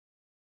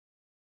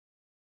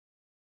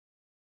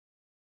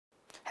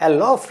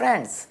Hello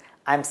friends,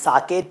 I'm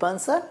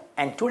Saket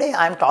and today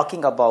I'm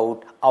talking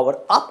about our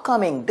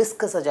upcoming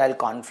Discuss Agile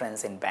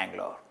Conference in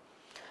Bangalore.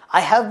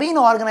 I have been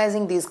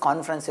organizing these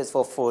conferences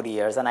for 4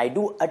 years and I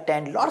do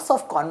attend lots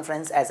of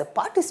conferences as a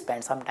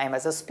participant, sometimes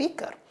as a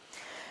speaker.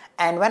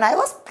 And when I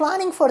was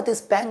planning for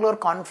this Bangalore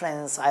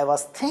conference, I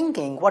was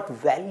thinking, what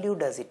value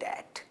does it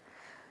add?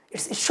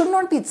 It should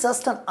not be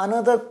just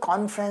another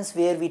conference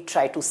where we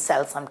try to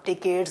sell some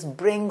tickets,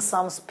 bring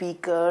some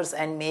speakers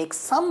and make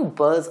some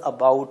buzz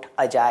about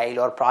agile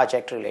or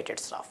project related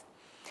stuff.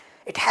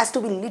 It has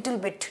to be a little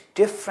bit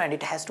different.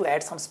 It has to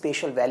add some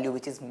special value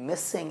which is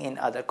missing in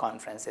other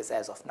conferences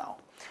as of now.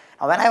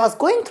 Now when I was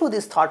going through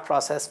this thought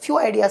process, few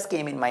ideas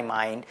came in my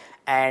mind,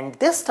 and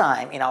this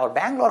time in our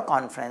Bangalore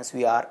conference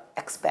we are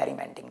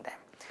experimenting them.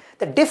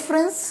 The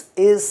difference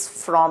is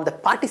from the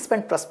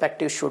participant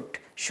perspective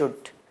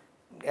should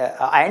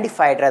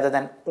identified rather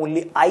than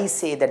only I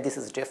say that this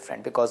is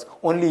different, because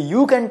only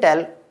you can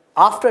tell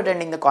after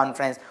attending the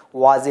conference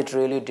was it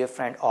really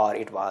different or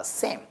it was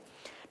same.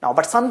 Now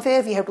but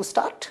somewhere we have to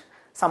start.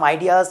 Some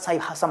ideas,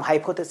 some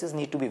hypotheses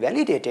need to be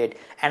validated,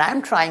 and I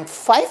am trying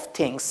 5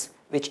 things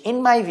which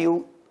in my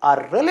view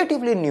are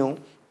relatively new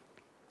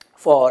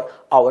for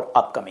our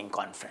upcoming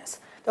conference.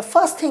 The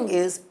first thing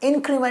is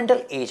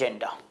incremental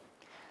agenda.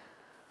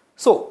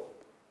 So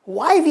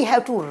why we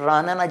have to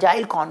run an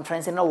agile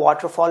conference in a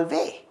waterfall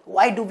way?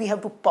 Why do we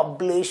have to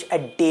publish a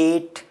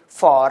date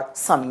for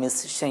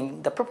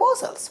submitting the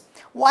proposals?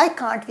 Why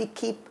can't we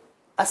keep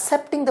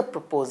accepting the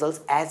proposals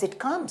as it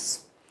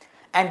comes?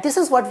 And this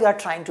is what we are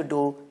trying to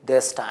do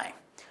this time.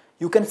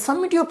 You can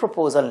submit your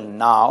proposal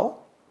now.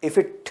 If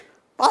it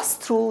passes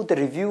through the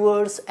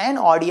reviewers and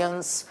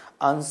audience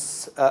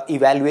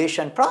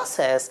evaluation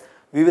process,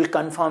 we will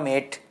confirm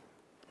it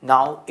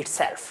now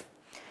itself.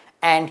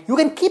 And you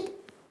can keep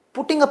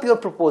putting up your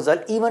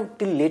proposal even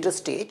till later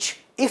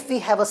stage. If we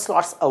have a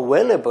slots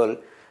available,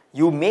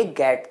 you may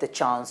get the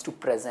chance to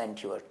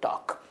present your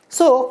talk.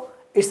 So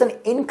it's an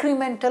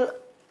incremental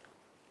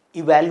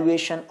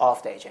evaluation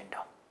of the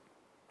agenda.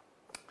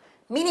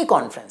 Mini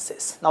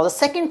conferences. Now the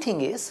second thing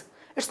is,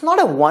 it's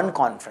not a one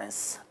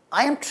conference.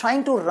 I am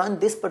trying to run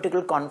this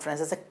particular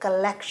conference as a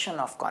collection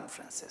of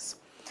conferences.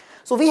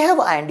 So we have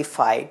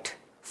identified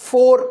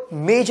 4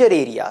 major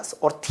areas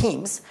or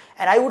themes,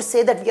 and I would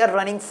say that we are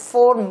running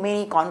 4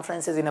 mini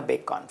conferences in a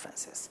big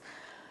conferences.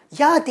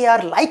 Yeah, they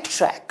are light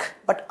track,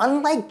 but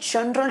unlike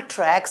general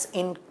tracks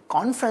in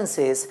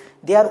conferences,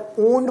 they are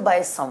owned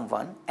by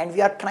someone, and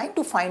we are trying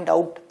to find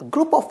out a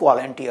group of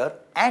volunteers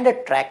and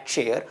a track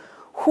chair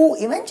who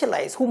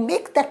evangelize, who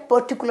make that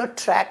particular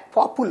track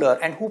popular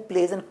and who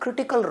plays a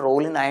critical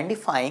role in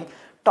identifying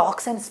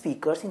talks and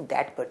speakers in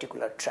that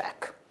particular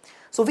track.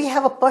 So we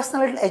have a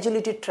personal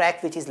agility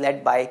track which is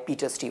led by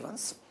Peter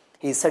Stevens.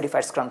 He is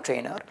certified Scrum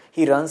trainer.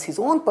 He runs his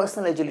own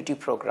personal agility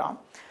program.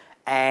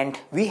 And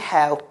we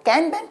have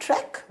Kanban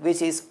track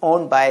which is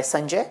owned by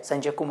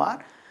Sanjay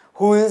Kumar,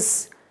 who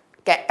is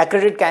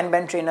accredited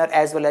Kanban trainer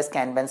as well as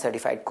Kanban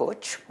certified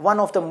coach. One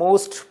of the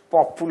most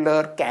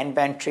popular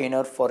Kanban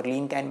trainer for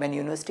Lean Kanban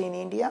University in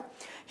India.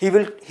 He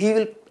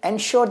will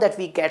ensure that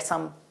we get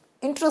some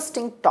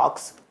interesting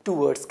talks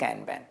towards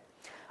Kanban.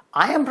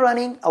 I am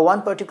running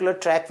one particular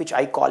track which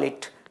I call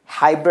it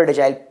Hybrid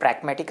Agile,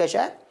 Pragmatic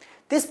Agile.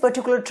 This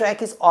particular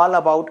track is all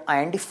about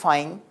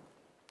identifying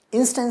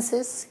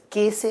instances,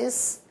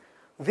 cases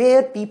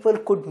where people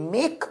could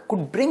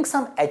bring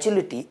some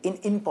agility in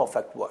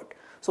imperfect world.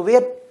 So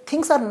where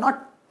things are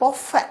not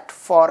perfect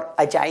for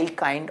agile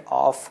kind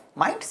of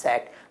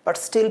mindset, but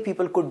still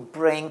people could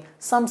bring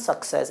some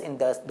success in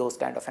those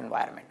kind of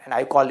environment. And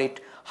I call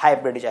it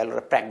Hybrid Agile or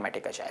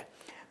Pragmatic Agile.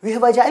 We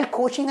have Agile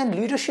Coaching and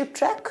Leadership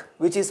track,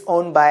 which is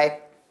owned by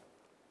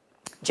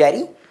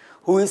Jerry,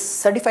 who is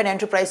Certified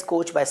Enterprise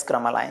Coach by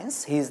Scrum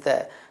Alliance. He is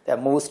the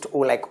most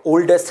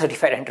oldest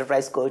certified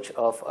enterprise coach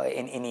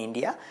in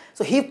India.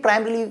 So he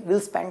primarily will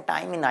spend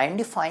time in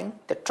identifying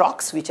the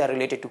talks which are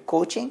related to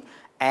coaching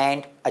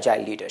and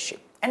agile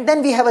leadership. And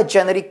then we have a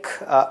generic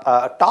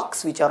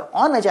talks which are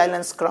on Agile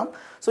and Scrum.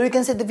 So you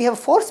can say that we have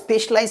 4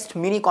 specialized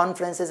mini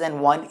conferences, and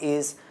one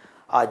is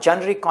a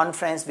generic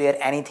conference where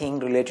anything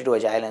related to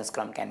Agile and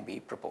Scrum can be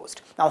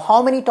proposed. Now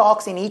how many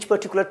talks in each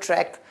particular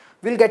track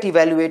will get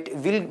evaluated,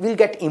 will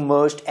get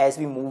emerged as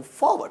we move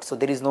forward. So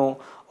there is no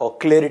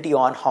clarity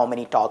on how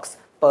many talks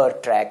per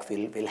track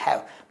we'll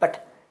have.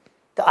 But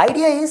the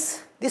idea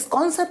is this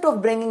concept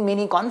of bringing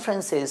mini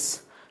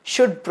conferences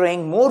should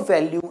bring more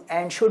value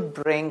and should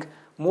bring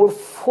more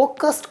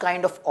focused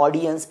kind of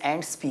audience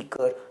and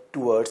speaker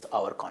towards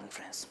our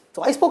conference.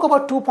 So I spoke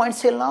about 2 points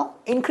till now: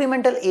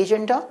 incremental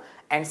agenda,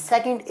 and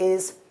second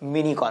is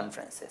mini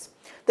conferences.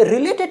 The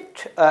related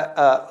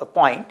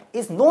point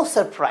is no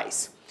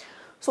surprise.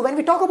 So when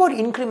we talk about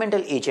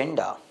incremental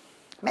agenda,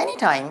 many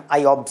times I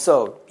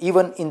observe,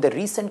 even in the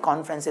recent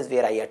conferences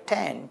where I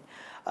attend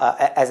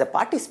as a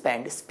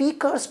participant,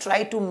 speakers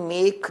try to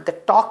make the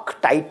talk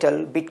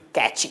title a bit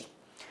catchy.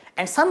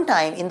 And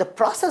sometimes in the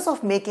process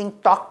of making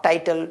talk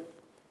title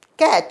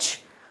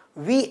catch,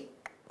 we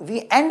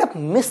end up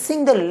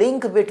missing the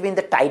link between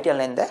the title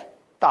and the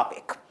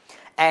topic.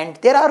 And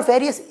there are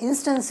various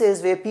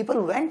instances where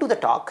people went to the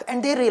talk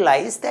and they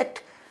realized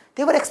that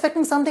they were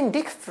expecting something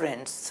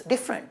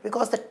different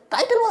because the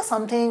title was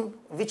something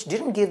which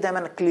didn't give them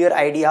a clear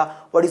idea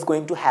what is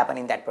going to happen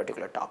in that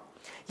particular talk.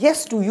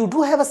 Yes, you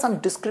do have some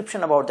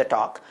description about the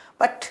talk,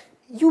 but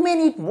you may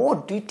need more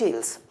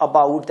details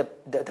about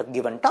the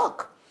given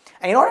talk.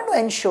 And in order to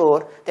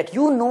ensure that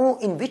you know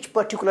in which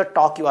particular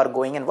talk you are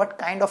going and what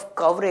kind of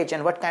coverage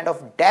and what kind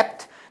of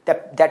depth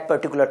that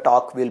particular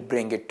talk will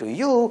bring it to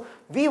you,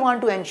 we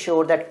want to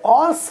ensure that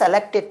all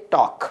selected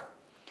talk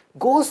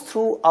goes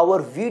through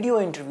our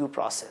video interview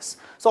process.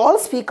 So all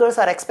speakers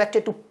are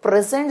expected to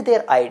present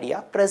their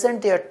idea,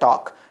 present their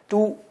talk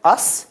to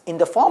us in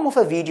the form of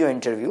a video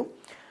interview.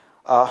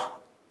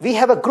 We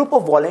have a group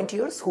of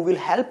volunteers who will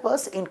help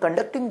us in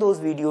conducting those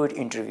video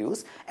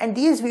interviews, and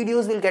these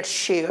videos will get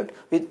shared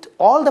with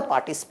all the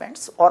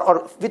participants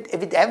or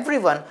with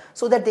everyone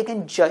so that they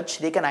can judge,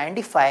 they can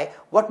identify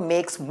what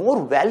makes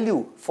more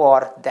value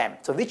for them.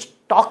 So which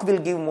talk will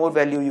give more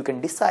value, you can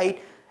decide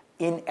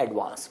in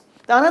advance.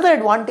 The another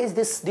advantage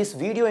this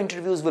video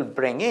interviews will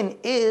bring in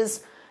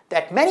is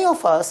that many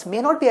of us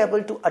may not be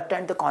able to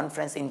attend the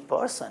conference in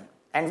person,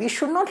 and we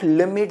should not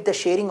limit the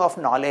sharing of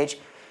knowledge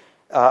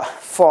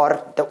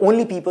for the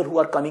only people who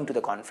are coming to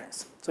the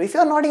conference. So if you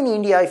are not in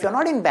India, if you are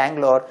not in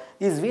Bangalore,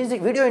 these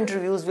video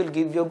interviews will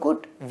give you a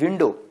good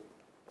window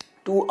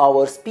to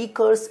our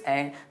speakers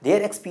and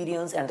their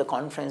experience and the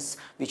conference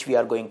which we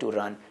are going to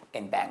run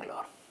in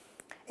Bangalore.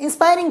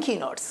 Inspiring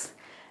keynotes.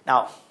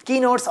 Now,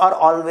 keynotes are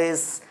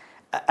always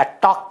a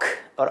talk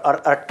or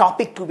a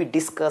topic to be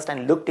discussed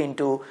and looked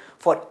into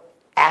for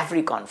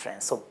every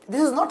conference. So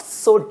this is not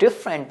so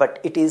different, but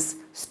it is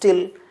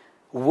still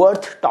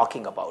worth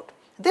talking about.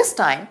 This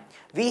time,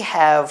 we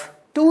have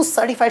two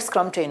certified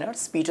Scrum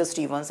trainers, Peter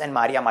Stevens and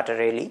Maria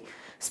Mattarelli,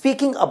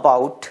 speaking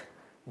about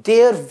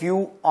their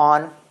view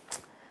on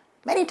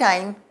many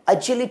times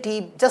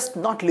agility just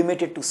not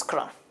limited to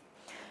Scrum.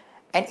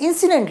 And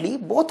incidentally,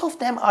 both of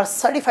them are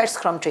certified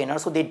Scrum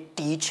trainers, so they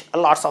teach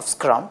lots of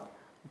Scrum.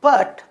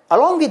 But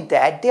along with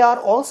that, they are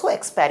also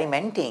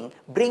experimenting,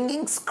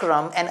 bringing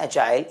Scrum and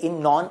Agile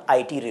in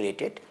non-IT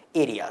related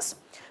areas.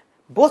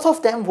 Both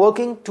of them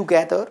working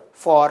together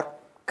for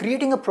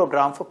creating a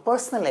program for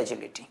personal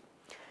agility.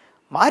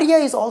 Maria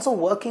is also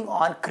working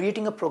on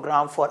creating a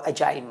program for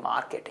agile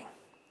marketing.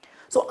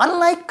 So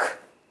unlike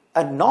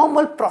a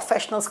normal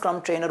professional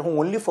Scrum trainer who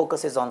only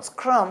focuses on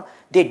Scrum,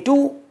 they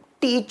do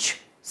teach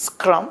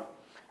Scrum,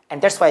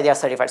 and that's why they are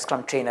certified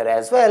Scrum trainer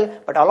as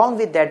well. But along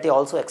with that, they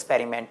also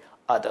experiment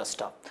other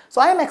stuff. So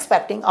I am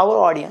expecting our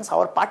audience,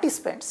 our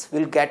participants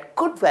will get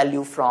good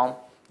value from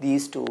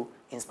these two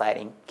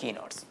inspiring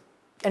keynotes.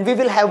 And we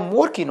will have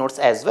more keynotes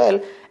as well,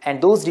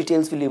 and those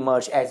details will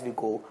emerge as we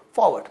go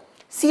forward.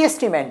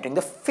 CST mentoring,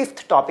 the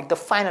fifth topic, the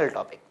final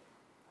topic.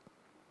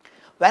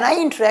 When I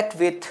interact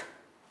with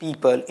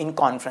people in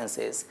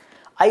conferences,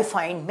 I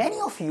find many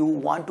of you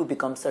want to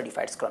become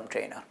certified Scrum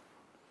trainer.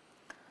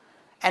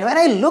 And when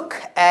I look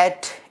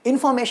at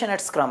information at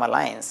Scrum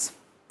Alliance,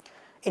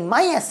 in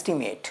my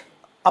estimate,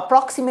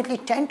 approximately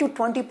 10 to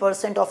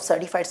 20% of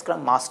certified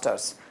Scrum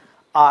Masters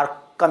are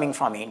coming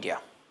from India,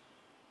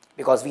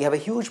 because we have a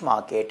huge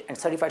market and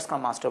certified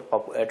Scrum Master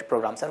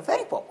programs are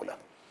very popular.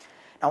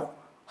 Now,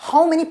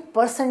 how many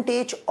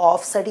percentage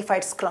of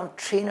certified Scrum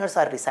trainers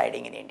are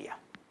residing in India?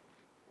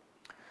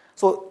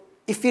 So,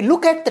 if we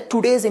look at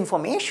today's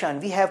information,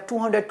 we have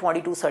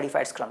 222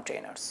 certified Scrum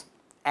trainers,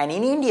 and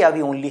in India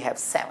we only have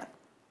 7.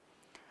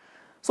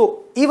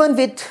 So, even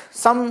with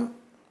some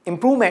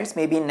improvements,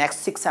 maybe in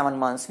next 6-7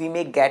 months, we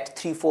may get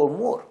 3-4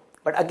 more,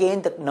 but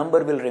again the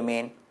number will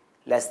remain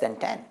less than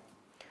 10.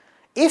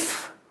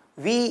 If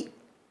we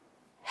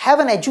have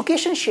an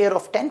education share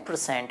of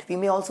 10%, we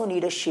may also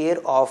need a share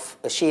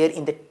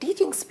in the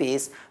teaching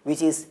space,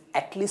 which is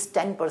at least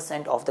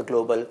 10% of the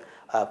global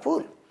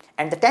pool.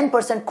 And the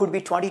 10% could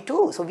be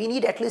 22. So we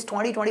need at least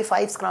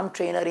 20-25 Scrum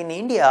trainer in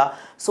India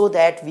so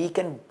that we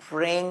can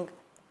bring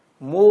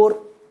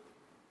more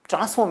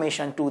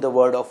transformation to the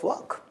world of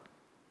work.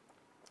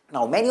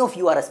 Now, many of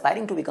you are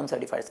aspiring to become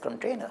certified Scrum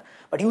trainer,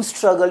 but you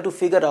struggle to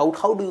figure out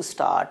how do you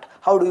start,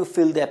 how do you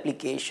fill the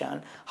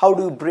application, how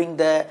do you bring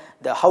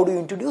how do you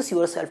introduce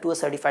yourself to a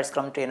certified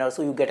Scrum trainer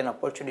so you get an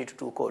opportunity to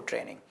do code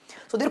training.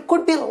 So there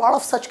could be a lot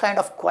of such kind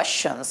of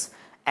questions,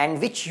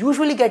 and which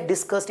usually get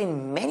discussed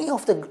in many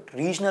of the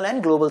regional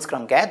and global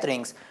Scrum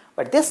gatherings.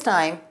 But this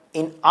time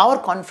in our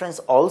conference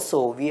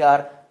also, we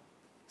are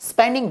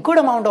spending good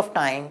amount of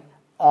time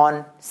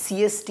on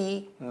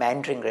CST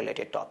mentoring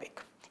related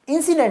topic.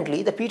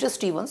 Incidentally, the Peter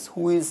Stevens,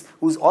 who is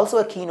also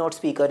a keynote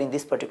speaker in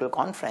this particular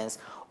conference,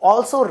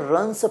 also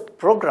runs a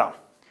program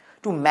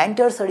to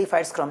mentor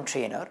certified Scrum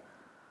trainer,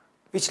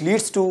 which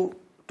leads to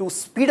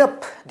speed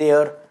up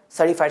their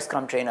certified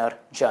Scrum trainer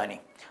journey.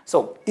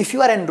 So if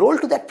you are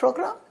enrolled to that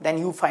program, then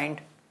you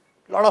find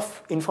a lot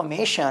of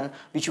information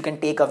which you can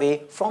take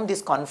away from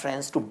this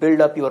conference to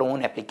build up your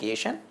own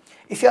application.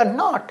 If you are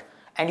not,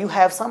 and you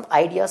have some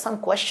ideas, some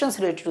questions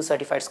related to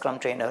certified Scrum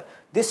trainer,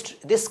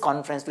 this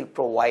conference will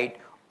provide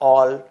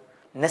all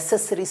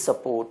necessary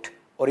support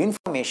or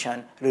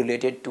information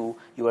related to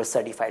your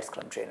certified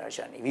Scrum Trainer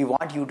journey. We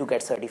want you to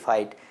get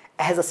certified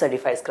as a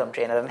certified Scrum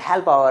Trainer and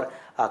help our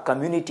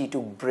community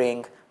to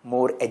bring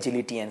more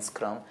agility and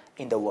Scrum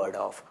in the world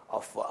of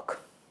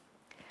work.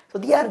 So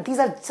these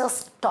are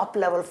just top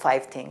level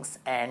 5 things,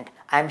 and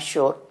I'm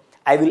sure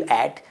I will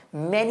add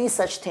many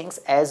such things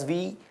as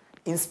we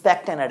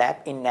inspect and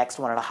adapt in next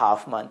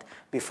 1.5 months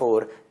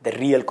before the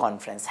real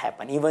conference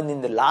happen. Even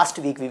in the last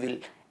week, we will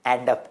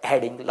end up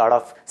adding a lot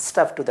of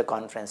stuff to the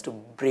conference to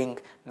bring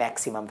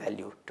maximum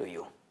value to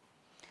you.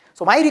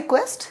 So my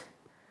request,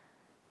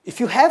 if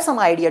you have some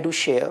idea to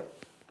share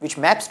which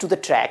maps to the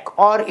track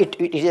or it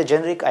is a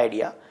generic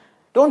idea,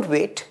 don't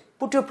wait,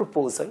 put your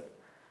proposal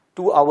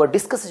to our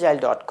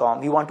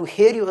discussagile.com. We want to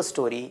hear your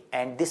story,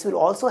 and this will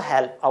also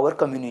help our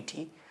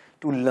community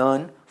to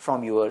learn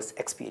from your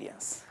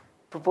experience.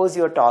 Propose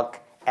your talk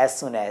as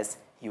soon as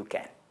you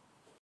can.